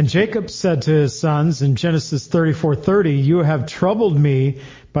 And Jacob said to his sons in Genesis 34:30, "You have troubled me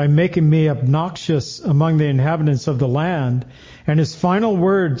by making me obnoxious among the inhabitants of the land." And his final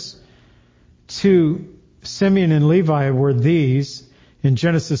words to Simeon and Levi were these in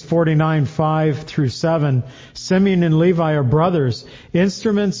Genesis 49:5-7. "Simeon and Levi are brothers.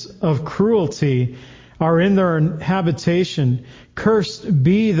 Instruments of cruelty are in their habitation. Cursed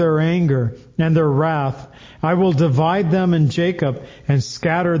be their anger and their wrath. I will divide them in Jacob and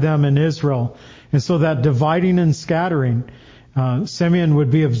scatter them in Israel." And so that dividing and scattering, Simeon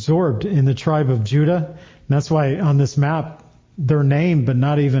would be absorbed in the tribe of Judah. And that's why on this map they're named but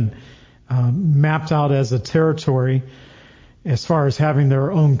not even mapped out as a territory as far as having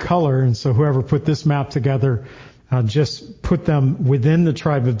their own color. And so whoever put this map together just put them within the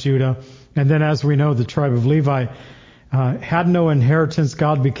tribe of Judah. And then, as we know, the tribe of Levi had no inheritance.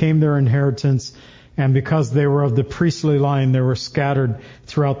 God became their inheritance. And because they were of the priestly line, they were scattered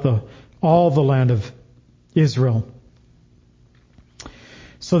throughout all the land of Israel.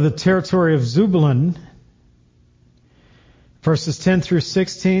 So the territory of Zebulun, verses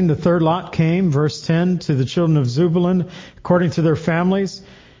 10-16, the third lot came, verse 10, to the children of Zebulun according to their families.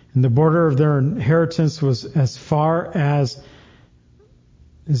 And the border of their inheritance was as far as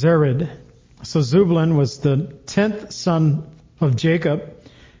Zered. So Zebulun was the 10th son of Jacob,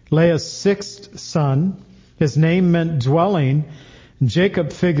 Leah's 6th son. His name meant dwelling.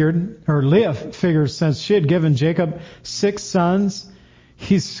 Leah figured, since she had given Jacob 6 sons,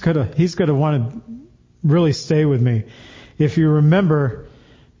 he's gonna want to really stay with me. If you remember,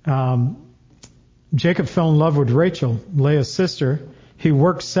 Jacob fell in love with Rachel, Leah's sister. He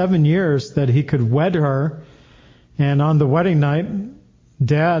worked 7 years that he could wed her, and on the wedding night,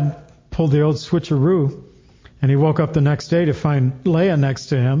 Dad pulled the old switcheroo, and he woke up the next day to find Leah next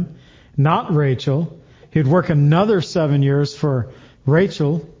to him, not Rachel. He'd work another 7 years for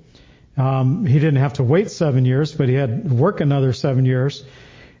Rachel. He didn't have to wait 7 years, but he had to work another 7 years.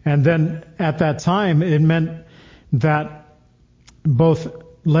 And then at that time, it meant that both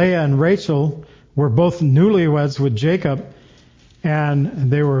Leah and Rachel were both newlyweds with Jacob,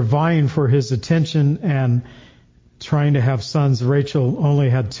 and they were vying for his attention and trying to have sons. Rachel only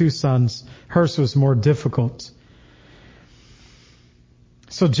had 2 sons. Hers was more difficult.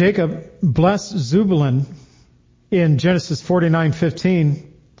 So Jacob blessed Zebulun in Genesis 49:15,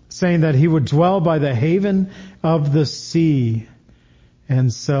 saying that he would dwell by the haven of the sea.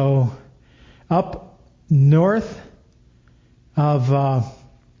 And so up north of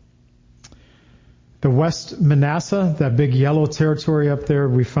the West Manasseh, that big yellow territory up there,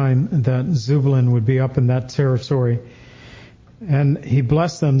 we find that Zebulun would be up in that territory. And he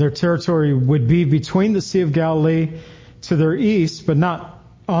blessed them. Their territory would be between the Sea of Galilee to their east, but not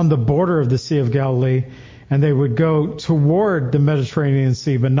on the border of the Sea of Galilee. And they would go toward the Mediterranean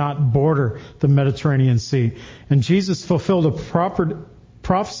Sea, but not border the Mediterranean Sea. And Jesus fulfilled a proper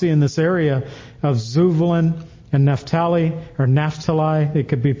prophecy in this area of Zebulun and Naphtali, or Naphtali, it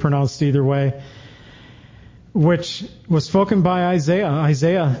could be pronounced either way, which was spoken by Isaiah.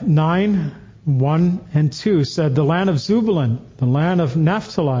 Isaiah 9:1-2 said, "The land of Zebulun, the land of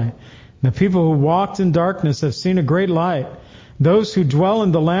Naphtali, The people who walked in darkness have seen a great light. Those who dwell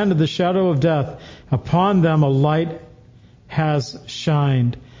in the land of the shadow of death, upon them a light has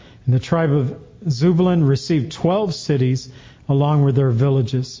shined. And the tribe of Zebulun received 12 cities along with their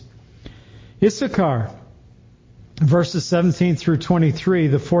villages. Issachar, verses 17 through 23,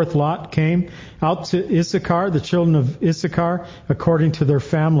 the fourth lot came out to Issachar, the children of Issachar, according to their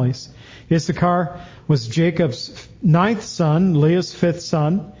families. Issachar was Jacob's 9th son, Leah's 5th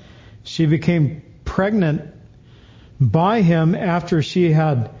son. She became pregnant by him after she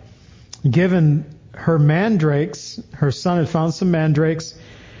had given her mandrakes. Her son had found some mandrakes.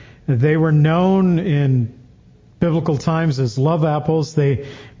 They were known in biblical times as love apples. They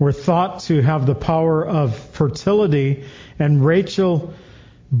were thought to have the power of fertility, and Rachel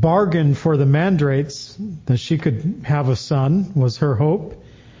bargained for the mandrakes that she could have a son, was her hope.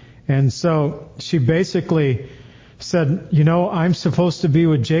 And so she basically said, I'm supposed to be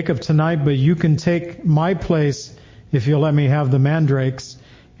with Jacob tonight, but you can take my place if you'll let me have the mandrakes.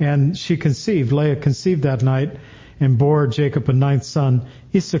 And she conceived. Leah conceived that night and bore Jacob a 9th son,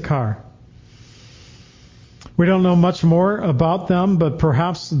 Issachar. We don't know much more about them, but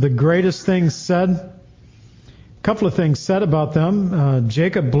perhaps the greatest thing said, a couple of things said about them.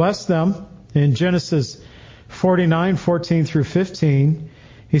 Jacob blessed them in Genesis 49:14 through 15.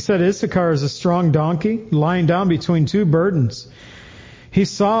 He said, Issachar is a strong donkey, lying down between two burdens. He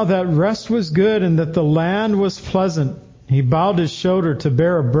saw that rest was good and that the land was pleasant. He bowed his shoulder to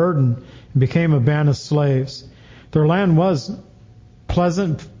bear a burden and became a band of slaves. Their land was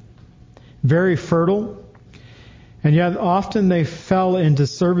pleasant, very fertile, and yet often they fell into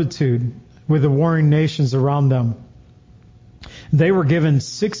servitude with the warring nations around them. They were given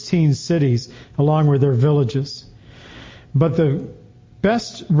 16 cities along with their villages. But the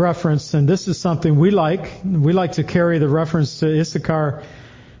best reference, and this is something we like to carry the reference to Issachar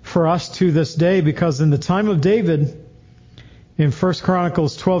for us to this day, because in the time of David, in 1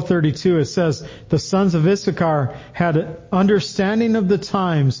 Chronicles 12:32, it says, the sons of Issachar had understanding of the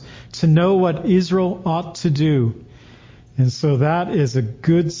times to know what Israel ought to do. And so that is a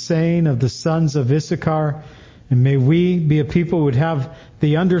good saying of the sons of Issachar. And may we be a people who would have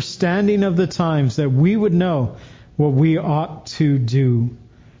the understanding of the times, that we would know what we ought to do.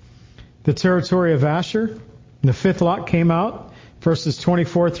 The territory of Asher, the 5th lot came out, verses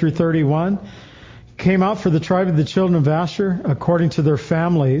 24 through 31, came out for the tribe of the children of Asher according to their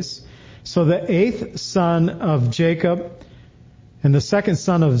families. So the 8th son of Jacob and the 2nd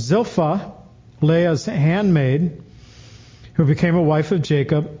son of Zilpah, Leah's handmaid, who became a wife of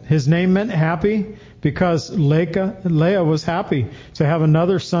Jacob. His name meant happy because Leah was happy to have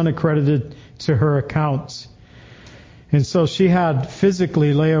another son accredited to her accounts. And so she had,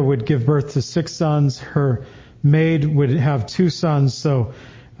 physically, Leah would give birth to 6 sons. Her maid would have 2 sons. So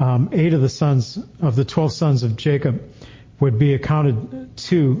 8 of the sons of the 12 sons of Jacob would be accounted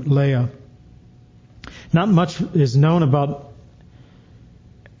to Leah. Not much is known about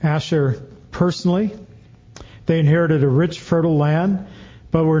Asher personally. They inherited a rich, fertile land,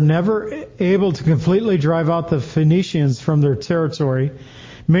 but were never able to completely drive out the Phoenicians from their territory.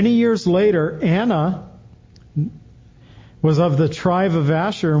 Many years later, Anna was of the tribe of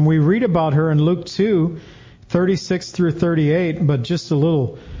Asher, and we read about her in Luke 2:36 through 38, but just a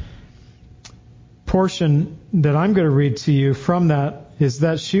little portion that I'm going to read to you from that is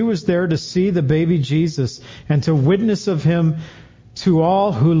that she was there to see the baby Jesus and to witness of him to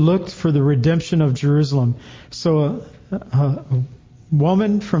all who looked for the redemption of Jerusalem. So a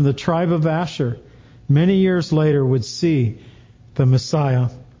woman from the tribe of Asher many years later would see the Messiah.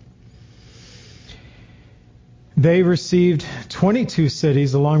 They received 22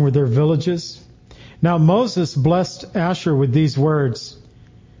 cities along with their villages. Now Moses blessed Asher with these words,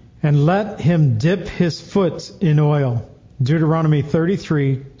 and let him dip his foot in oil. Deuteronomy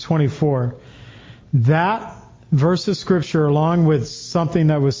 33:24. That verse of scripture, along with something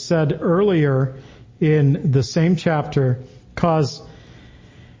that was said earlier in the same chapter, caused,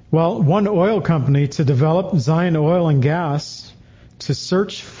 one oil company to develop, Zion Oil and Gas, to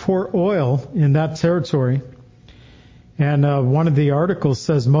search for oil in that territory. And one of the articles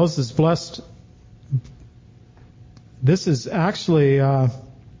says Moses blessed. This is actually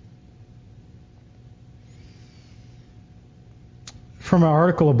from an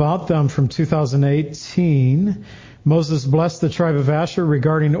article about them from 2018. Moses blessed the tribe of Asher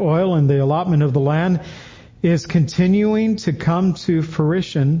regarding oil, and the allotment of the land is continuing to come to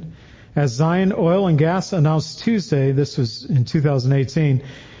fruition as Zion Oil and Gas announced Tuesday, this was in 2018,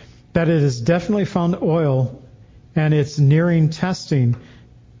 that it has definitely found oil and it's nearing testing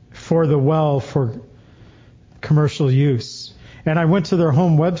for the well for commercial use. And I went to their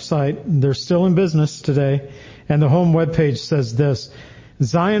home website. They're still in business today. And the home webpage says this: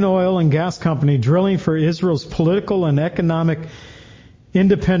 Zion Oil and Gas Company drilling for Israel's political and economic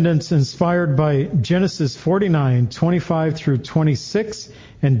independence inspired by Genesis 49:25 through 26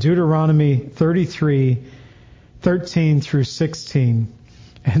 and Deuteronomy 33:13 through 16.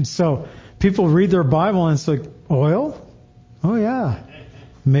 And so people read their Bible and it's like, oil? Oh yeah.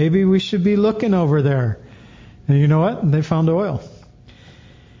 Maybe we should be looking over there. And you know what? They found oil.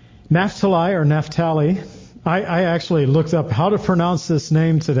 Naphtali or Naphtali. I actually looked up how to pronounce this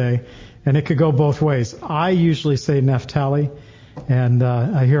name today, and it could go both ways. I usually say Naphtali, and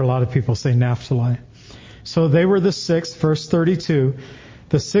I hear a lot of people say Naphtali. So they were the sixth, verse 32,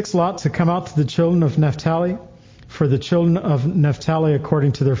 the sixth lot to come out to the children of Naphtali, for the children of Naphtali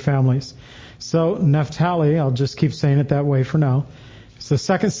according to their families. So Naphtali, I'll just keep saying it that way for now. It's the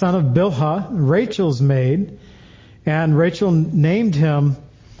second son of Bilhah, Rachel's maid, and Rachel named him,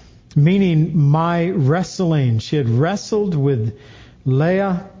 meaning my wrestling. She had wrestled with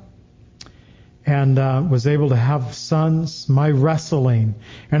Leah and was able to have sons, my wrestling.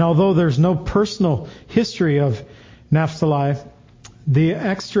 And although there's no personal history of Naphtali, the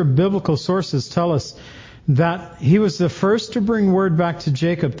extra biblical sources tell us that he was the first to bring word back to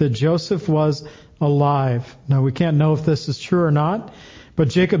Jacob that Joseph was alive. Now we can't know if this is true or not, but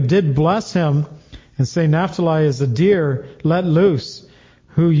Jacob did bless him and say Naphtali is a deer let loose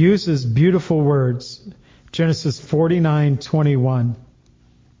who uses beautiful words. Genesis 49:21.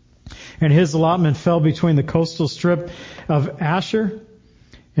 And his allotment fell between the coastal strip of Asher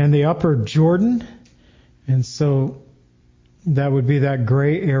and the upper Jordan. And so that would be that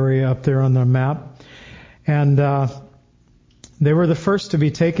gray area up there on the map. And they were the first to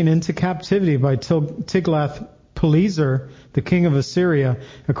be taken into captivity by Tiglath-Pileser, the king of Assyria,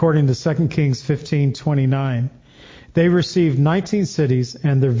 according to 2 Kings 15:29. They received 19 cities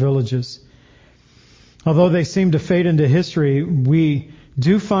and their villages. Although they seem to fade into history, we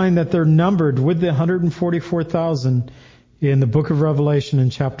do find that they're numbered with the 144,000 in the book of Revelation in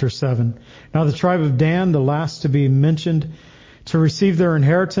chapter 7. Now the tribe of Dan, the last to be mentioned, to receive their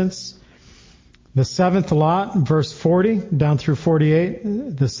inheritance, the seventh lot, verse 40 down through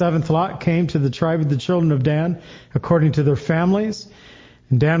 48, the seventh lot came to the tribe of the children of Dan according to their families.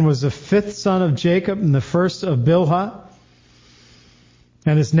 And Dan was the fifth son of Jacob and the first of Bilhah.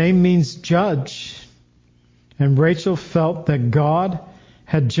 And his name means judge. And Rachel felt that God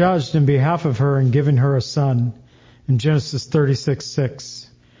had judged in behalf of her and given her a son. In Genesis 36:6.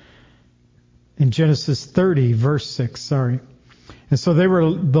 In Genesis 30, verse 6, And so they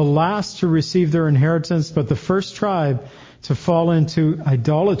were the last to receive their inheritance, but the first tribe to fall into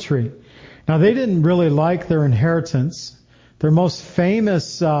idolatry. Now they didn't really like their inheritance. Their most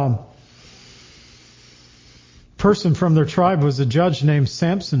famous person from their tribe was a judge named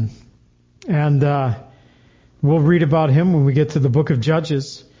Samson. And we'll read about him when we get to the book of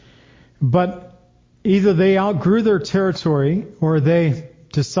Judges. But either they outgrew their territory or they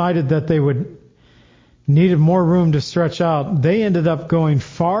decided that they would needed more room to stretch out. They ended up going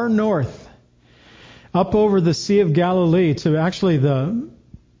far north, up over the Sea of Galilee to actually the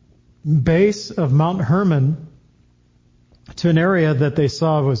base of Mount Hermon, to an area that they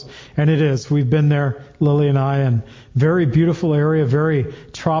saw was, and it is, we've been there, Lily and I, and very beautiful area, very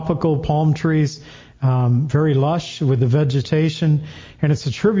tropical palm trees, very lush with the vegetation, and it's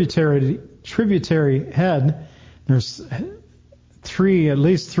a tributary head. There's at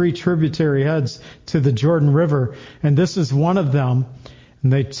least three tributary heads to the Jordan River, and this is one of them.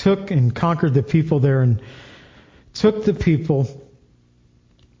 And they took and conquered the people there and took the people,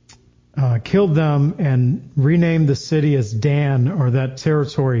 killed them, and renamed the city as Dan, or that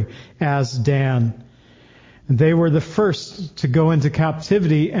territory as Dan. And they were the first to go into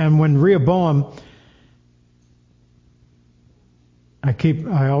captivity, and when Rehoboam,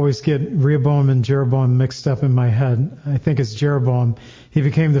 I always get Rehoboam and Jeroboam mixed up in my head. I think it's Jeroboam. He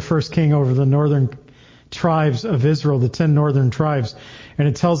became the first king over the northern tribes of Israel, the 10 northern tribes. And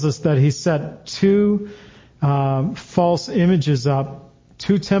it tells us that he set two false images up,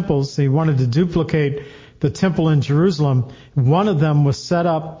 two temples. He wanted to duplicate the temple in Jerusalem. One of them was set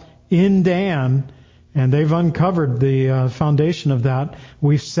up in Dan, and they've uncovered the foundation of that.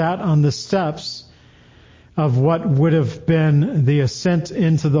 We've sat on the steps of what would have been the ascent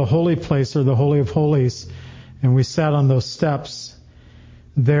into the holy place, or the Holy of Holies. And we sat on those steps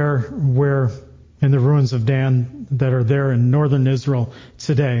there where, in the ruins of Dan that are there in northern Israel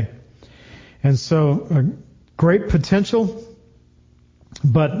today. And so, great potential,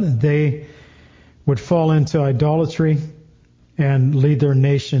 but they would fall into idolatry and lead their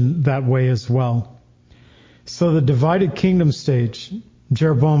nation that way as well. So the divided kingdom stage,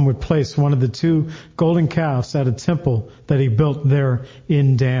 Jeroboam would place one of the 2 golden calves at a temple that he built there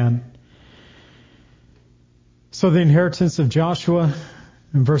in Dan. So the inheritance of Joshua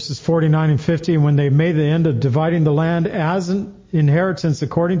in verses 49 and 50, when they made the end of dividing the land as an inheritance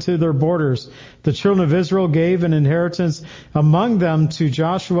according to their borders, the children of Israel gave an inheritance among them to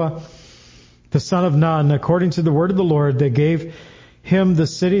Joshua, the son of Nun, according to the word of the Lord. They gave him the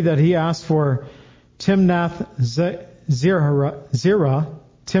city that he asked for, Timnath-Zerah,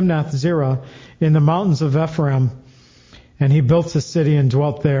 in the mountains of Ephraim, and he built a city and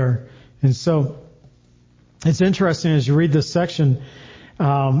dwelt there. And so it's interesting as you read this section,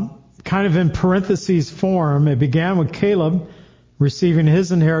 kind of in parentheses form. It began with Caleb receiving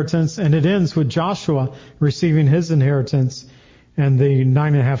his inheritance, and it ends with Joshua receiving his inheritance, and the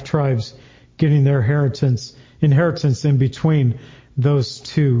 9.5 tribes getting their inheritance in between those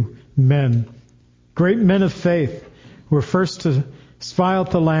 2 men. Great men of faith who were first to spy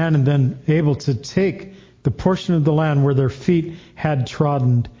out the land and then able to take the portion of the land where their feet had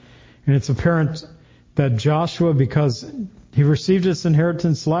trodden. And it's apparent that Joshua, because he received his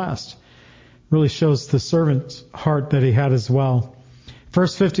inheritance last, really shows the servant's heart that he had as well.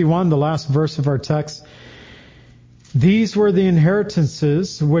 Verse 51, the last verse of our text. These were the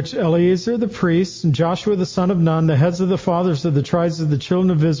inheritances which Eleazar the priest and Joshua the son of Nun, the heads of the fathers of the tribes of the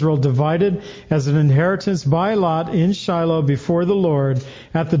children of Israel, divided as an inheritance by lot in Shiloh before the Lord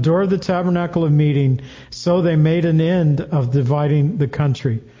at the door of the tabernacle of meeting. So they made an end of dividing the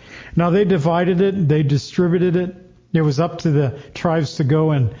country. Now they divided it, they distributed it. It was up to the tribes to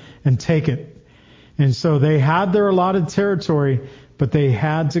go and take it. And so they had their allotted territory, but they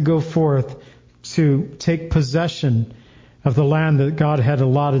had to go forth to take possession of the land that God had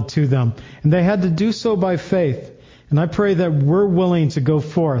allotted to them. And they had to do so by faith. And I pray that we're willing to go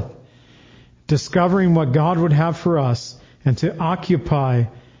forth, discovering what God would have for us, and to occupy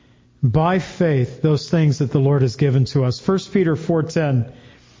by faith those things that the Lord has given to us. 1 Peter 4:10,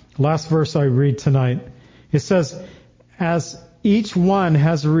 last verse I read tonight. It says, as each one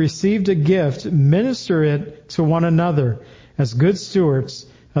has received a gift, minister it to one another as good stewards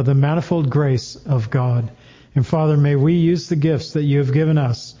of the manifold grace of God. And Father, may we use the gifts that you have given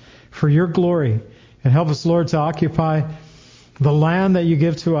us for your glory, and help us, Lord, to occupy the land that you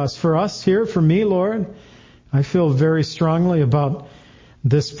give to us. For us here, for me, Lord, I feel very strongly about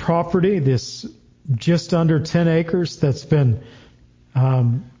this property, this just under 10 acres that's been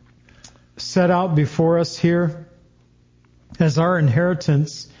set out before us here as our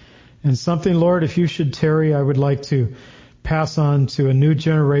inheritance, and something, Lord, if you should tarry, I would like to pass on to a new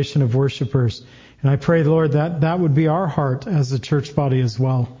generation of worshipers. And I pray, Lord, that that would be our heart as a church body as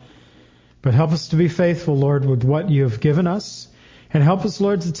well. But help us to be faithful, Lord, with what you have given us. And help us,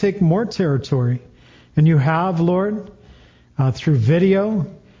 Lord, to take more territory. And you have, Lord, through video,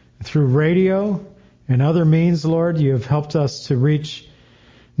 through radio, and other means, Lord, you have helped us to reach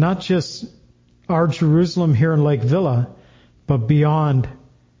not just our Jerusalem here in Lake Villa, but beyond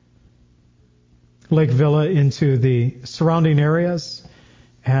Lake Villa into the surrounding areas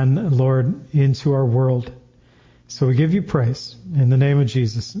and, Lord, into our world. So we give you praise. In the name of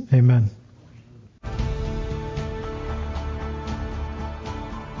Jesus, amen.